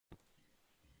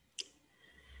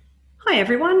Hi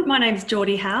everyone, my name's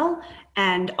Jordie Howell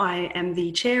and I am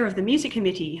the chair of the music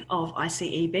committee of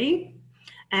ICEB,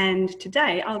 and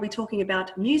today I'll be talking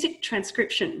about music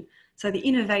transcription, so the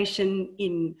innovation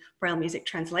in Braille music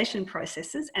translation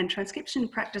processes and transcription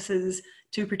practices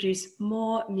to produce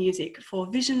more music for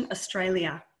Vision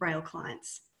Australia Braille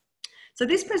clients. So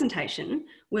this presentation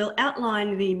will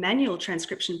outline the manual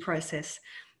transcription process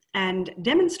and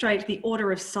demonstrate the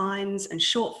order of signs and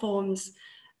short forms,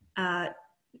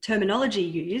 terminology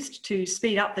used to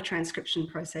speed up the transcription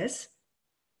process,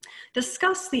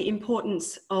 discuss the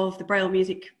importance of the Braille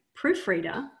music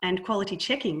proofreader and quality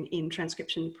checking in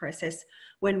transcription process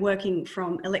when working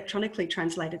from electronically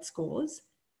translated scores,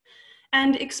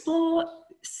 and explore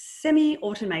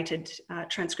semi-automated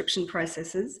transcription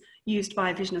processes used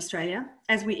by Vision Australia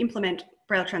as we implement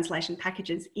Braille translation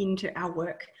packages into our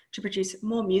work to produce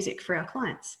more music for our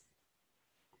clients.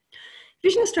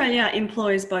 Vision Australia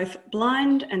employs both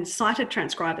blind and sighted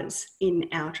transcribers in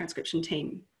our transcription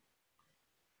team.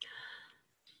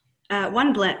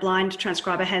 One blind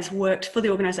transcriber has worked for the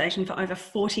organisation for over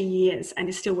 40 years and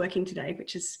is still working today,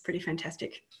 which is pretty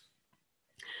fantastic.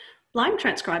 Blind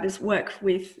transcribers work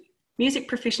with music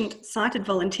proficient sighted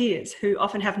volunteers who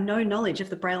often have no knowledge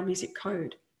of the Braille music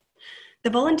code.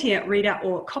 The volunteer reader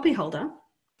or copy holder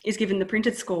is given the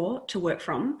printed score to work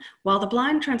from, while the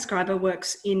blind transcriber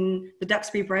works in the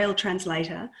Duxbury Braille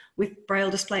translator with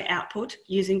Braille display output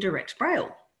using direct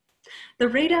Braille. The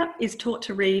reader is taught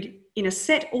to read in a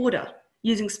set order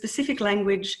using specific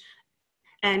language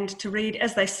and to read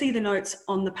as they see the notes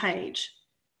on the page.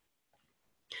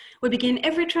 We begin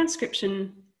every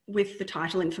transcription with the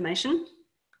title information,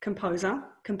 composer,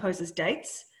 composer's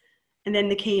dates, and then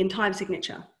the key and time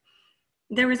signature.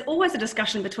 There is always a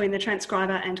discussion between the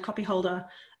transcriber and copy holder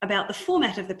about the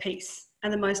format of the piece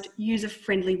and the most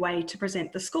user-friendly way to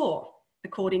present the score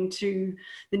according to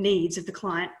the needs of the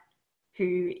client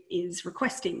who is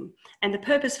requesting and the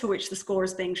purpose for which the score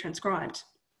is being transcribed.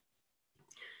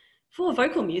 For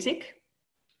vocal music,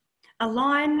 a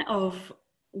line of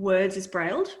words is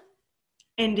brailled,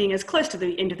 ending as close to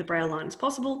the end of the Braille line as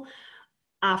possible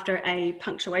after a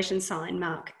punctuation sign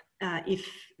mark if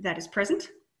that is present.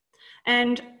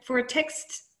 And for a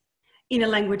text in a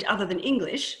language other than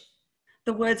English,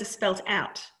 the words are spelt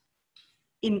out.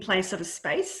 In place of a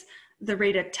space, the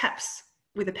reader taps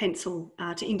with a pencil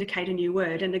to indicate a new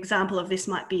word. An example of this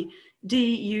might be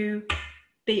D-U-B-I-S-T,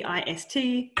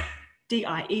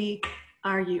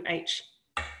 D-I-E-R-U-H.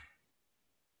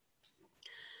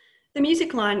 The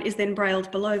music line is then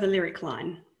brailled below the lyric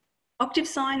line. Octave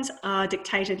signs are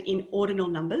dictated in ordinal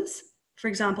numbers, for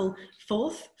example,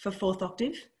 fourth for fourth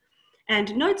octave,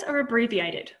 and notes are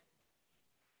abbreviated.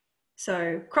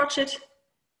 So crotchet,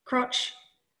 crotch,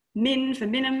 min for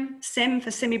minim, sem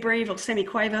for semi-breve or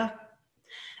semi-quaver,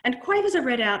 and quavers are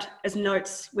read out as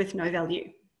notes with no value.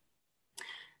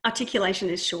 Articulation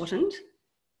is shortened,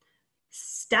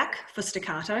 stack for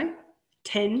staccato,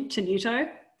 ten tenuto,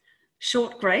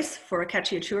 short grace for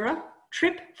accacciatura,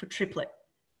 trip for triplet.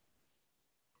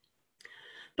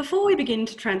 Before we begin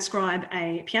to transcribe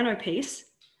a piano piece,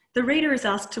 the reader is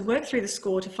asked to work through the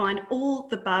score to find all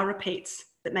the bar repeats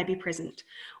that may be present,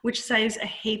 which saves a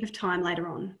heap of time later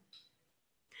on.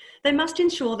 They must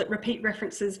ensure that repeat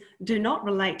references do not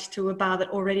relate to a bar that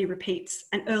already repeats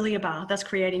an earlier bar, thus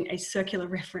creating a circular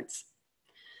reference.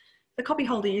 The copy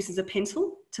holder uses a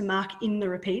pencil to mark in the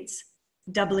repeats,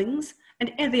 doublings,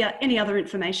 and any other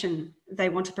information they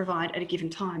want to provide at a given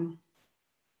time.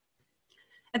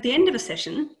 At the end of a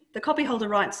session, the copy holder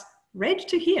writes read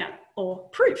to hear or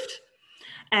proofed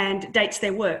and dates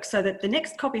their work so that the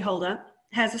next copy holder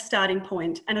has a starting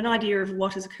point and an idea of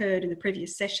what has occurred in the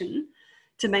previous session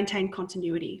to maintain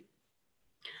continuity.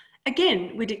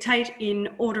 Again, we dictate in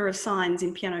order of signs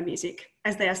in piano music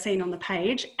as they are seen on the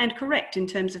page and correct in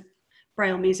terms of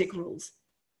Braille music rules.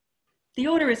 The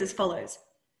order is as follows: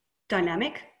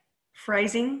 dynamic,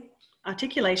 phrasing,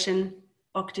 articulation,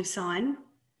 octave sign,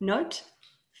 note,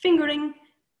 fingering,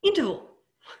 interval.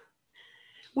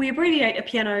 We abbreviate a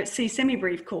piano C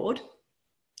semi-breve chord,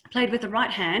 played with the right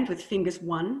hand with fingers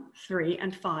 1, 3,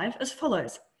 and 5 as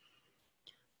follows.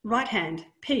 Right hand,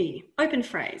 P, open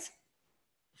phrase.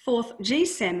 Fourth, G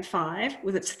sem 5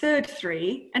 with its third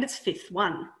 3 and its fifth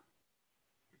 1.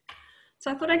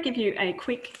 So I thought I'd give you a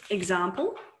quick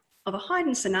example of a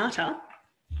Haydn sonata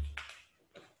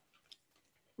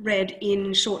read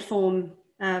in short form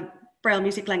Braille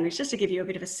music language, just to give you a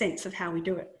bit of a sense of how we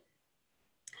do it.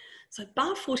 So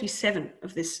bar 47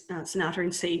 of this sonata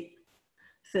in C,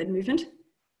 third movement.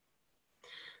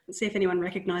 Let's see if anyone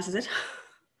recognises it.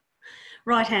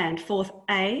 Right hand, fourth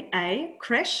A,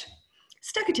 crèche,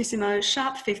 staccatissimo,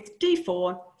 sharp fifth,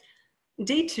 D4,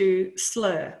 D2,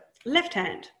 slur, left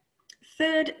hand.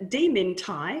 Third, D min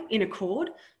tie, inner chord,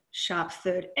 sharp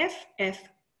third, F, F,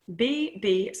 B,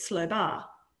 B, slur bar.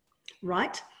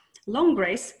 Right, long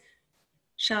grace,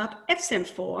 sharp F sem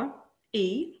 4,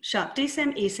 E, sharp D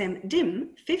sem, E sem, dim,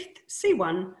 fifth,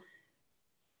 C1,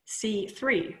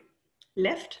 C3.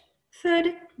 Left,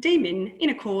 third, D min,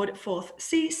 inner chord, fourth,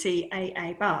 C, C, A,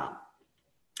 A bar.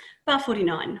 Bar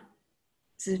 49.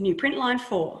 This is new print line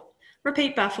 4.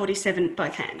 Repeat bar 47,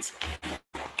 both hands.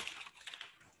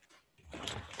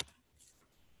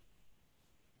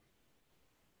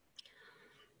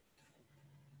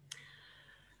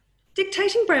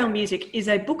 Dictating Braille music is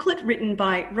a booklet written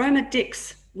by Roma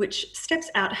Dix, which steps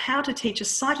out how to teach a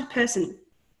sighted person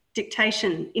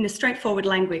dictation in a straightforward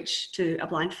language to a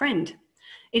blind friend.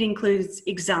 It includes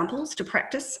examples to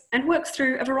practice and works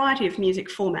through a variety of music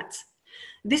formats.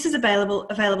 This is available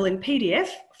in PDF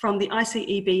from the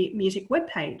ICEB music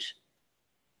webpage.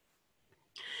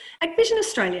 At Vision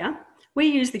Australia, we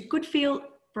use the Goodfeel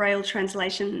Braille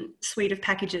translation suite of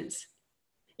packages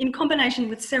in combination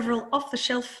with several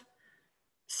off-the-shelf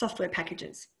software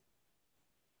packages.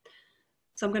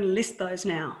 So I'm going to list those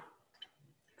now.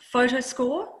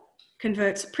 Photoscore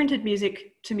converts printed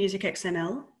music to music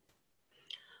XML.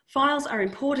 Files are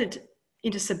imported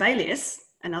into Sibelius,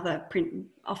 another print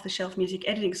off-the-shelf music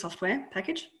editing software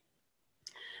package.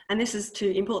 And this is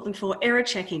to import them for error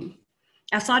checking.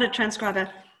 Our sighted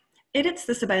transcriber edits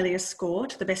the Sibelius score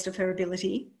to the best of her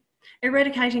ability,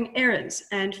 eradicating errors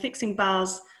and fixing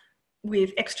bars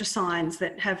with extra signs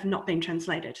that have not been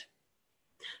translated.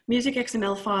 Music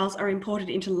XML files are imported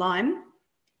into Lime,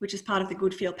 which is part of the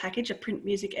Goodfeel package, a print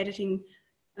music editing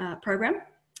program.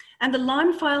 And the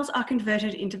Lime files are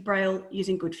converted into Braille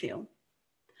using Goodfeel.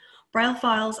 Braille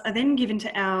files are then given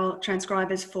to our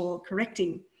transcribers for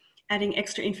correcting, adding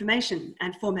extra information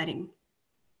and formatting.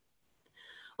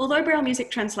 Although Braille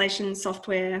music translation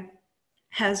software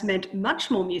has meant much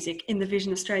more music in the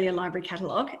Vision Australia library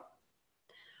catalogue,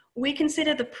 we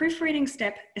consider the proofreading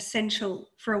step essential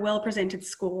for a well-presented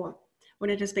score when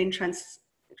it has been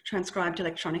transcribed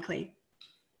electronically.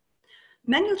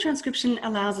 Manual transcription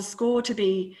allows a score to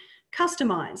be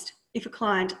customised if a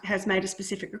client has made a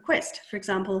specific request. For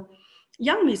example,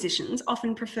 young musicians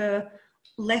often prefer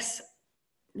less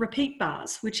repeat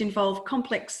bars, which involve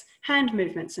complex hand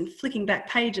movements and flicking back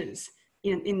pages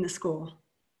in the score.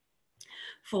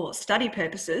 For study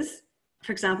purposes,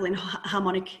 for example, in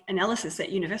harmonic analysis at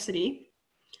university,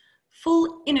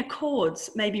 full inner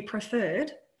chords may be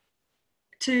preferred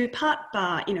to part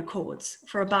bar inner chords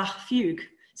for a Bach fugue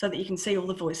so that you can see all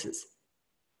the voices.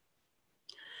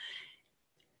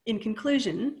 In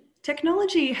conclusion,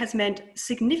 technology has meant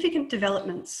significant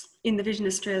developments in the Vision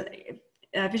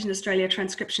Australia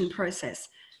transcription process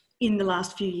in the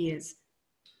last few years.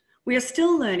 We are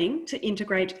still learning to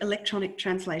integrate electronic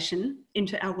translation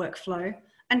into our workflow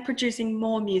and producing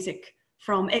more music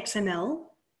from XML,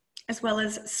 as well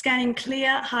as scanning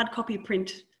clear hard copy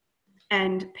print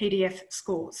and PDF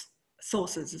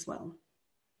sources as well.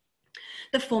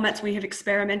 The formats we have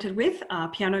experimented with are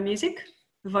piano music,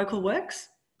 vocal works,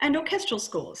 and orchestral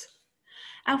scores.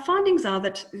 Our findings are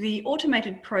that the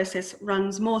automated process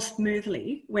runs more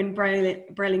smoothly when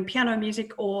brailing piano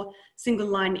music or single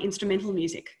line instrumental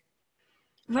music.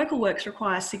 Vocal works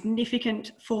require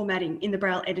significant formatting in the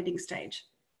Braille editing stage.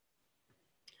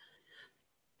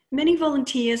 Many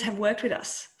volunteers have worked with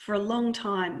us for a long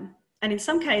time, and in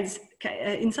some cases,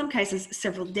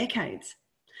 several decades.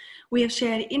 We have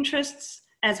shared interests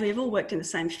as we have all worked in the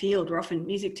same field. We're often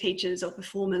music teachers or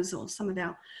performers, or some of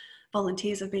our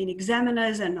volunteers have been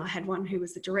examiners, and I had one who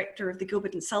was the director of the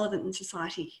Gilbert and Sullivan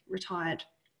Society, retired.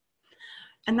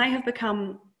 And they have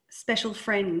become special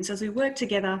friends as we work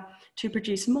together to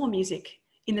produce more music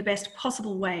in the best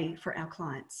possible way for our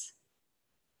clients.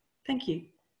 Thank you.